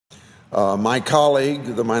My colleague,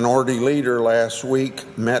 the minority leader, last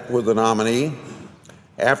week met with the nominee.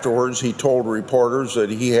 Afterwards, he told reporters that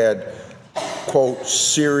he had, quote,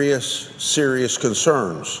 serious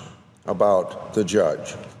concerns about the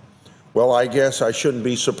judge. Well, I guess I shouldn't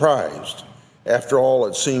be surprised. After all,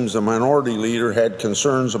 it seems the minority leader had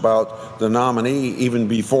concerns about the nominee even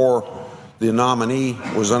before the nominee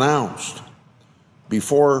was announced.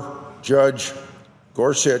 Before Judge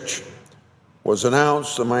Gorsuch was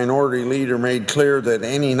announced, the minority leader made clear that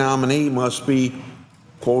any nominee must be,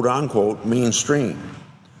 quote unquote, mainstream.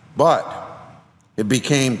 But it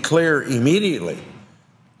became clear immediately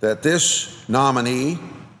that this nominee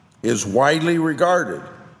is widely regarded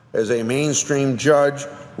as a mainstream judge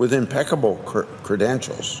with impeccable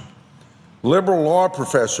credentials. Liberal law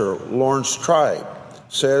professor Lawrence Tribe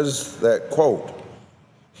says that, quote,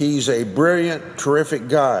 he's a brilliant, terrific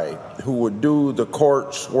guy who would do the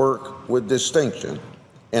court's work with distinction,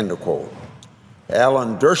 end of quote.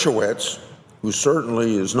 Alan Dershowitz, who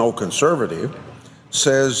certainly is no conservative,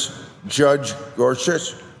 says Judge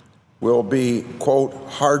Gorsuch will be, quote,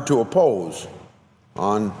 hard to oppose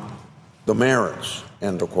on the merits,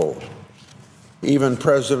 end of quote. Even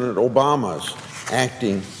President Obama's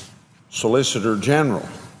acting Solicitor General,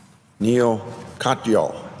 Neil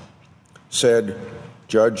Katyal, said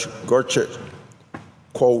Judge Gorsuch,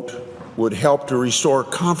 quote, would help to restore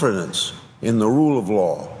confidence in the rule of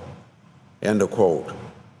law, end of quote.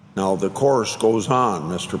 Now, the chorus goes on,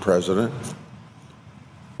 Mr. President.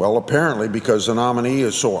 Well, apparently because the nominee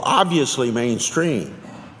is so obviously mainstream,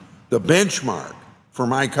 the benchmark for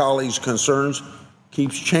my colleagues' concerns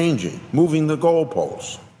keeps changing, moving the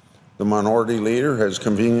goalposts. The minority leader has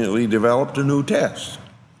conveniently developed a new test.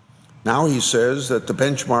 Now he says that the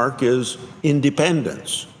benchmark is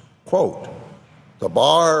independence. Quote, the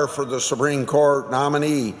bar for the Supreme Court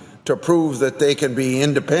nominee to prove that they can be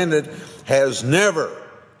independent has never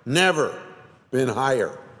been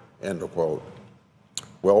higher, end of quote.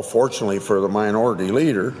 Well, fortunately for the minority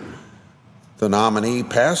leader, the nominee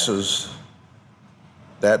passes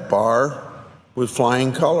that bar with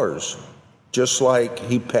flying colors, just like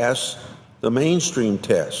he passed the mainstream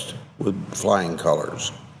test with flying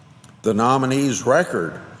colors. The nominee's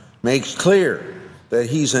record makes clear that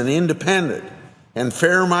he's an independent and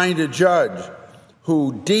fair-minded judge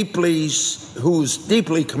who's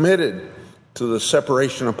deeply committed to the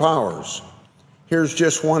separation of powers. Here's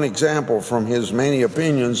just one example from his many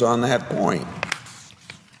opinions on that point.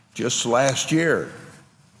 Just last year,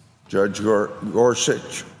 Judge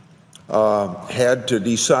Gorsuch had to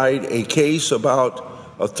decide a case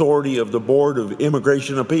about authority of the Board of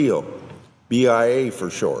Immigration Appeal, BIA for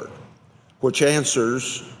short, which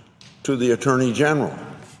answers to the Attorney General.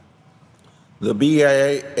 The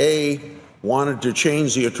BIA wanted to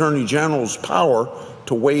change the Attorney General's power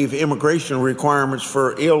to waive immigration requirements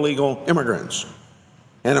for illegal immigrants,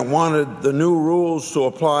 and it wanted the new rules to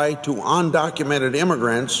apply to undocumented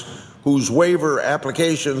immigrants whose waiver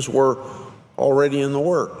applications were already in the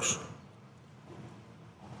works.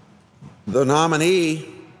 The nominee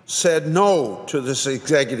said no to this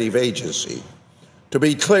executive agency. To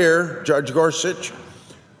be clear, Judge Gorsuch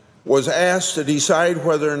was asked to decide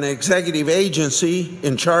whether an executive agency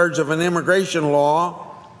in charge of an immigration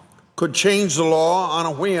law could change the law on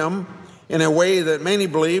a whim in a way that many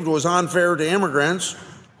believed was unfair to immigrants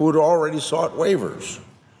who had already sought waivers.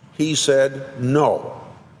 He said no.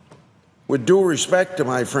 With due respect to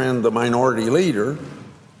my friend, the minority leader,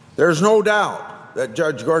 there's no doubt that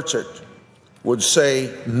Judge Gorsuch would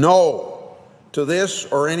say no to this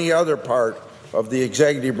or any other part of the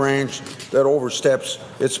executive branch that oversteps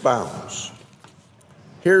its bounds.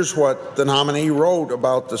 Here's what the nominee wrote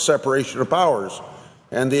about the separation of powers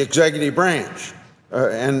and the executive branch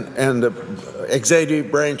and the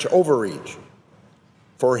executive branch overreach.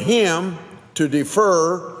 For him to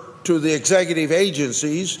defer to the executive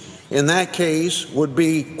agencies in that case would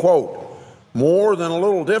be, quote, more than a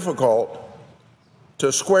little difficult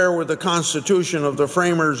to square with the Constitution of the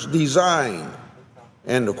framers' design,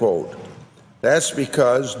 end of quote. That's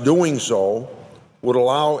because doing so would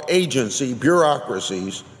allow agency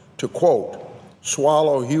bureaucracies to, quote,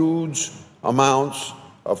 swallow huge amounts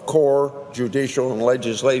of core judicial and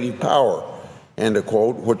legislative power, end of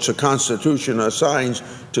quote, which the Constitution assigns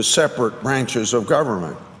to separate branches of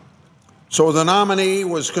government. So the nominee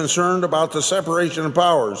was concerned about the separation of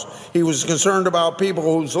powers. He was concerned about people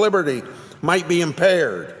whose liberty might be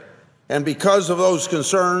impaired. And because of those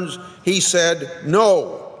concerns, he said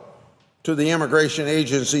no to the immigration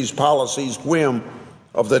agency's policies whim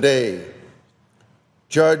of the day.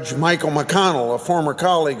 Judge Michael McConnell, a former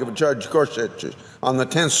colleague of Judge Gorsuch on the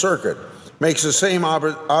 10th Circuit, makes the same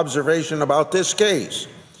observation about this case.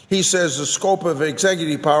 He says the scope of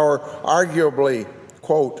executive power arguably,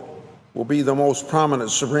 quote, will be the most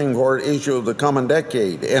prominent Supreme Court issue of the coming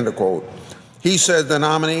decade, end quote. He said the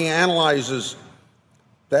nominee analyzes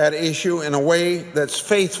that issue in a way that's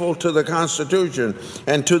faithful to the Constitution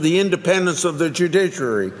and to the independence of the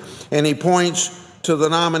judiciary, and he points to the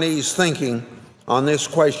nominee's thinking on this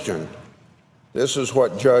question. This is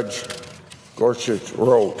what Judge Gorsuch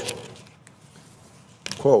wrote,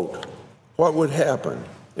 quote, what would happen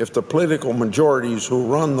if the political majorities who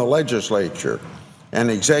run the legislature and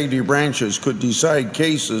executive branches could decide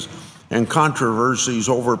cases and controversies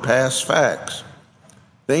over past facts?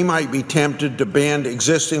 They might be tempted to bend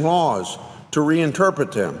existing laws, to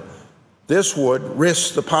reinterpret them. This would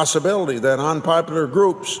risk the possibility that unpopular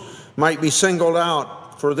groups might be singled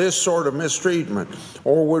out for this sort of mistreatment,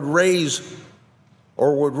 or would raise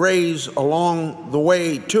along the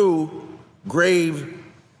way to grave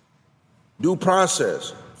due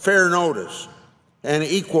process, fair notice, and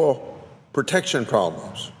equal protection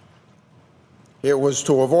problems. It was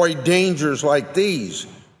to avoid dangers like these,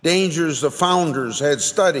 dangers the founders had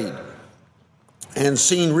studied and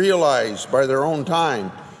seen realized by their own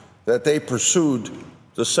time, that they pursued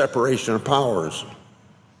the separation of powers.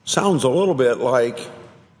 Sounds a little bit like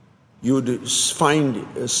you'd find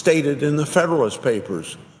stated in the Federalist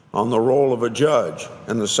Papers on the role of a judge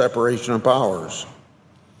and the separation of powers.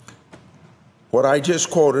 What I just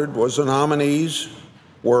quoted was the nominee's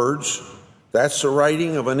words. That's the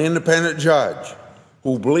writing of an independent judge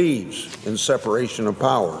who believes in separation of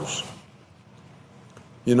powers.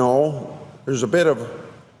 You know, there's a bit of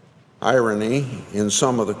irony in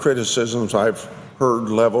some of the criticisms I've heard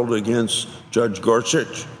leveled against Judge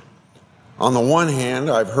Gorsuch. On the one hand,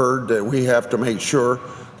 I've heard that we have to make sure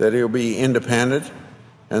that he'll be independent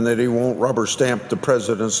and that he won't rubber stamp the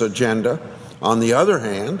president's agenda. On the other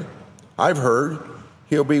hand, I've heard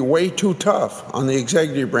he'll be way too tough on the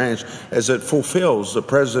executive branch as it fulfills the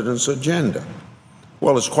president's agenda.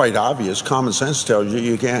 Well, it's quite obvious. Common sense tells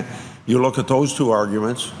you you look at those two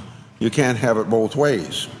arguments, you can't have it both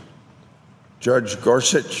ways. Judge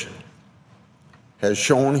Gorsuch has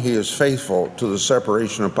shown he is faithful to the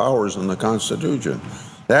separation of powers in the Constitution.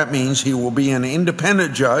 That means he will be an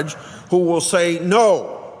independent judge who will say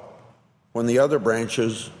no when the other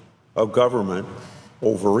branches of government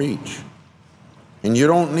overreach. And you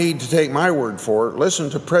don't need to take my word for it.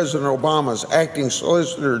 Listen to President Obama's acting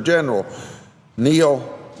Solicitor General,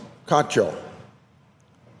 Neil Katyal.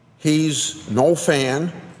 He's no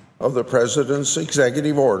fan of the president's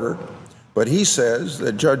executive order, but he says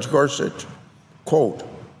that Judge Gorsuch, quote,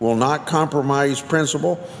 will not compromise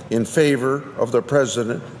principle in favor of the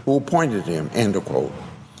president who appointed him, end of quote.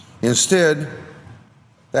 Instead,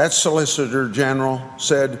 that Solicitor General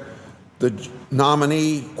said the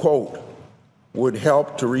nominee, quote, would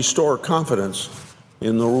help to restore confidence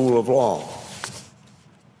in the rule of law.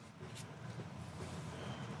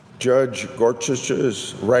 Judge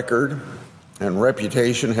Gorsuch's record and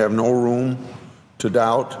reputation have no room to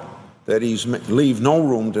doubt that leave no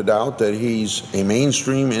room to doubt that he's a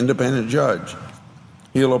mainstream independent judge.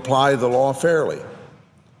 He'll apply the law fairly,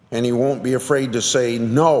 and he won't be afraid to say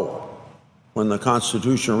no when the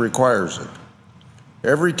Constitution requires it.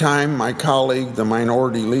 Every time my colleague, the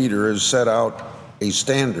minority leader, has set out a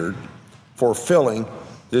standard for filling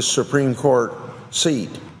this Supreme Court seat,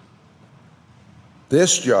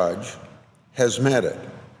 this judge has met it.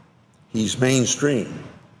 He's mainstream.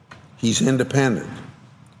 He's independent.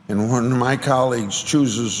 And when my colleagues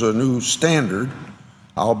chooses a new standard,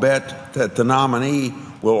 I'll bet that the nominee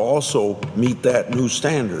will also meet that new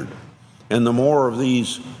standard. And the more of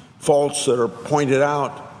these faults that are pointed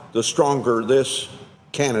out, the stronger this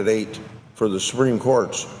candidate for the Supreme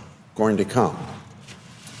Court's going to come.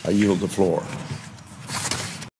 I yield the floor.